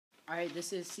All right,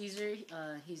 this is Caesar.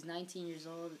 He's 19 years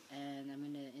old, and I'm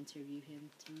going to interview him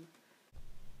too.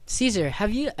 Caesar,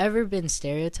 have you ever been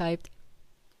stereotyped?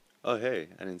 Oh, hey,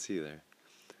 I didn't see you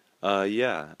there.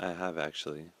 Yeah, I have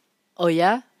actually. Oh,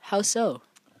 yeah? How so?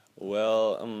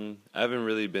 Well, I haven't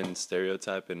really been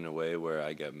stereotyped in a way where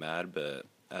I get mad, but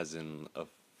as in a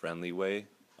friendly way.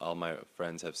 All my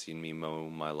friends have seen me mow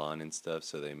my lawn and stuff,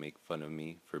 so they make fun of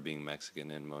me for being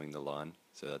Mexican and mowing the lawn.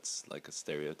 So that's like a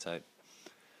stereotype.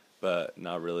 But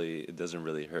not really, it doesn't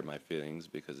really hurt my feelings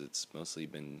because it's mostly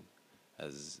been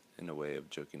as in a way of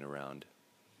joking around.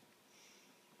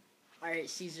 All right,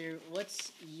 Caesar,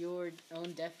 what's your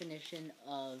own definition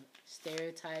of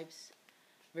stereotypes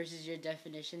versus your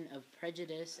definition of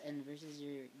prejudice and versus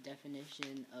your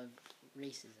definition of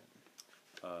racism?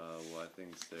 Well, I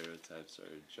think stereotypes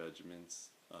are judgments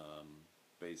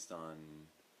based on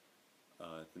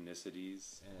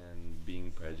ethnicities, and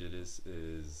being prejudiced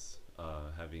is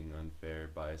having unfair,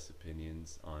 biased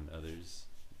opinions on others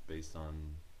based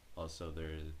on also their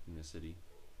ethnicity.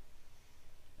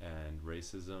 And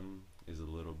racism is a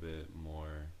little bit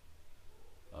more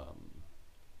um,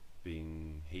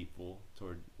 being hateful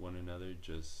toward one another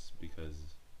just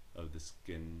because of the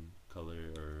skin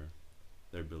color or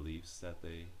their beliefs that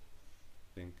they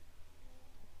think.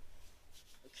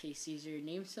 Okay, Caesar,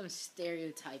 name some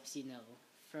stereotypes you know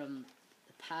from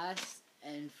the past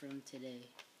and from today.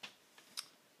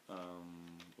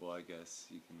 Well, I guess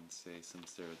you can say some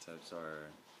stereotypes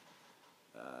are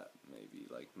maybe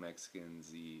like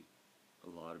Mexicans eat a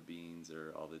lot of beans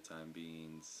or all the time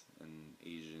beans, and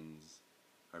Asians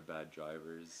are bad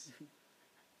drivers,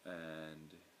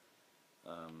 and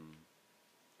um,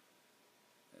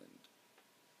 and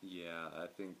yeah, I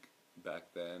think back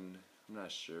then, I'm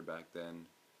not sure back then,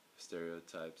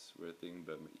 stereotypes were a thing,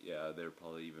 but yeah, they're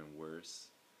probably even worse,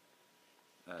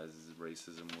 as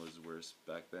racism was worse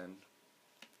back then.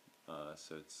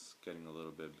 So it's getting a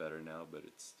little bit better now, but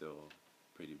it's still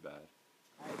pretty bad.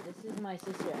 Alright, this is my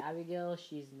sister Abigail.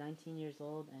 She's 19 years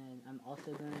old, and I'm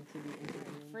also going to be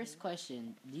interviewing. First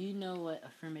question: do you know what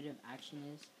affirmative action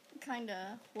is?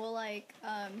 Kinda. Well,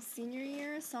 senior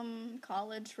year, some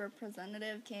college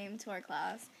representative came to our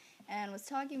class and was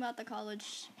talking about the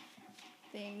college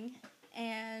thing,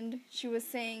 and she was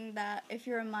saying that if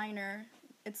you're a minor,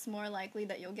 it's more likely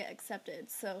that you'll get accepted.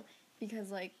 So,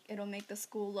 because, it'll make the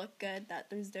school look good that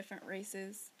there's different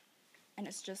races, and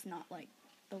it's just not,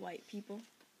 the white people.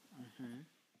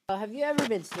 Have you ever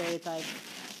been stereotyped?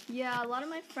 Yeah, a lot of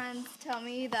my friends tell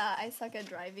me that I suck at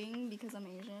driving because I'm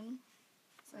Asian.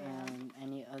 So, yeah.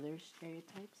 Any other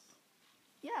stereotypes?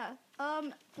 Yeah.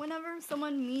 Whenever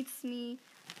someone meets me,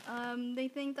 they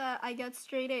think that I get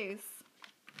straight A's.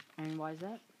 And why is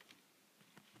that?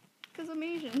 Because I'm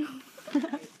Asian.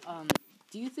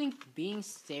 Do you think being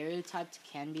stereotyped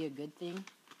can be a good thing?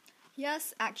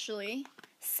 Yes, actually.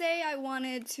 Say I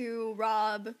wanted to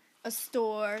rob a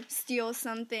store, steal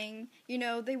something,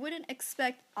 they wouldn't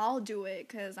expect I'll do it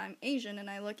because I'm Asian and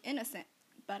I look innocent,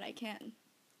 but I can.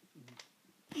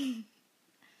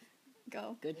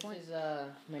 Go. Good point. This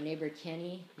is my neighbor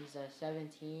Kenny. He's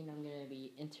 17. I'm going to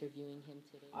be interviewing him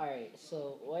today. Alright,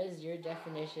 so what is your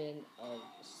definition of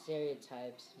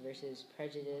stereotypes versus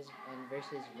prejudice and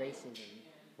versus racism?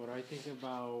 What I think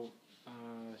about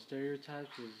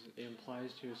stereotypes is it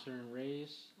implies to a certain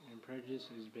race, and prejudice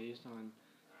is based on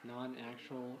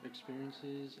non-actual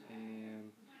experiences, and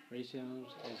racism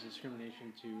is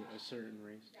discrimination to a certain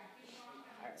race.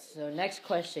 Alright, so next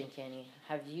question, Kenny.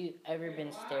 Have you ever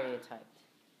been stereotyped?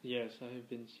 Yes, I have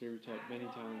been stereotyped many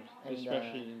times, And,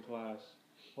 especially in class.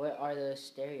 What are those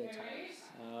stereotypes?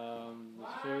 The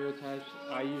stereotypes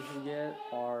I usually get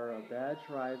are a bad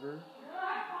driver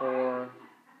or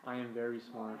I am very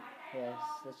smart. Yes,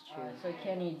 that's true. So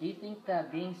Kenny, do you think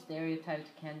that being stereotyped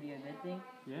can be a good thing?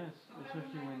 Yes,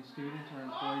 especially when students or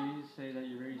employees say that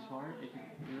you're very smart, it can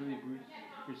really boost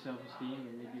your self-esteem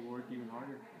and make you work even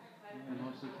harder. And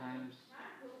most of the times,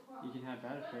 you can have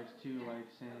bad effects too, like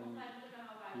saying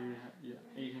your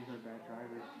Asians are bad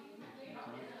drivers.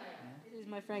 This is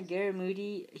my friend Garrett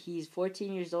Moody. He's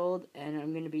 14 years old, and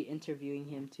I'm going to be interviewing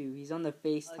him too. He's on the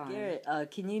FaceTime. Garrett,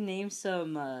 can you name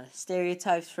some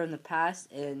stereotypes from the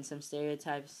past and some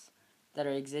stereotypes that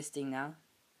are existing now?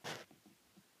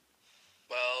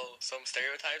 Well, some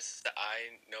stereotypes that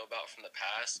I know about from the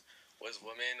past was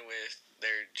women with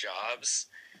their jobs,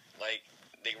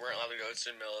 they weren't allowed to go to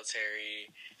the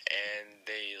military, and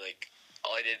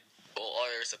all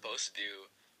they were supposed to do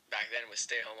back then was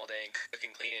stay home all day and cook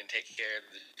and clean and take care of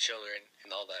the children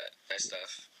and all that nice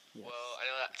stuff. Yes. Well, I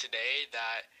know that today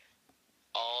that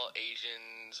all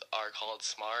Asians are called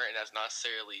smart, and that's not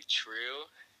necessarily true.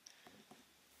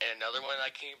 And another one I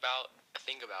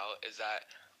think about is that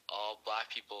all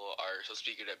black people are supposed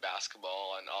to be good at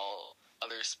basketball and all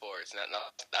other sports, and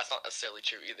that's not necessarily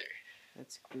true either.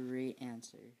 That's a great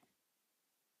answer.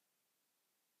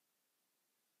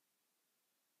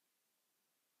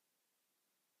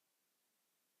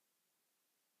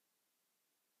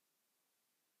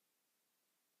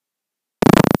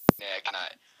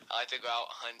 I like to go out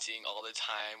hunting all the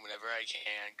time whenever I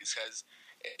can because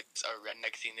it's a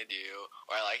redneck thing to do.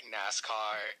 Or I like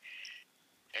NASCAR.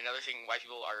 Another thing white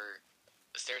people are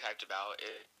stereotyped about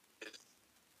is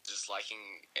just liking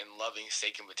and loving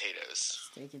steak and potatoes.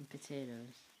 Steak and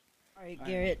potatoes. All right,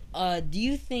 Garrett. Do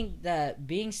you think that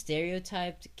being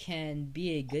stereotyped can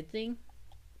be a good thing?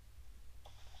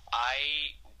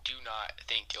 I do not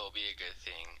think it will be a good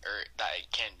thing, or that it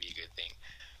can be a good thing,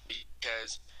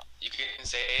 because you can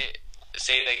say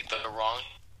like the wrong,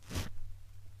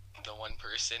 the one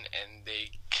person, and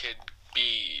they could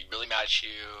be really mad at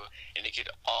you, and it could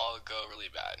all go really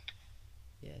bad.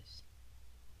 Yes.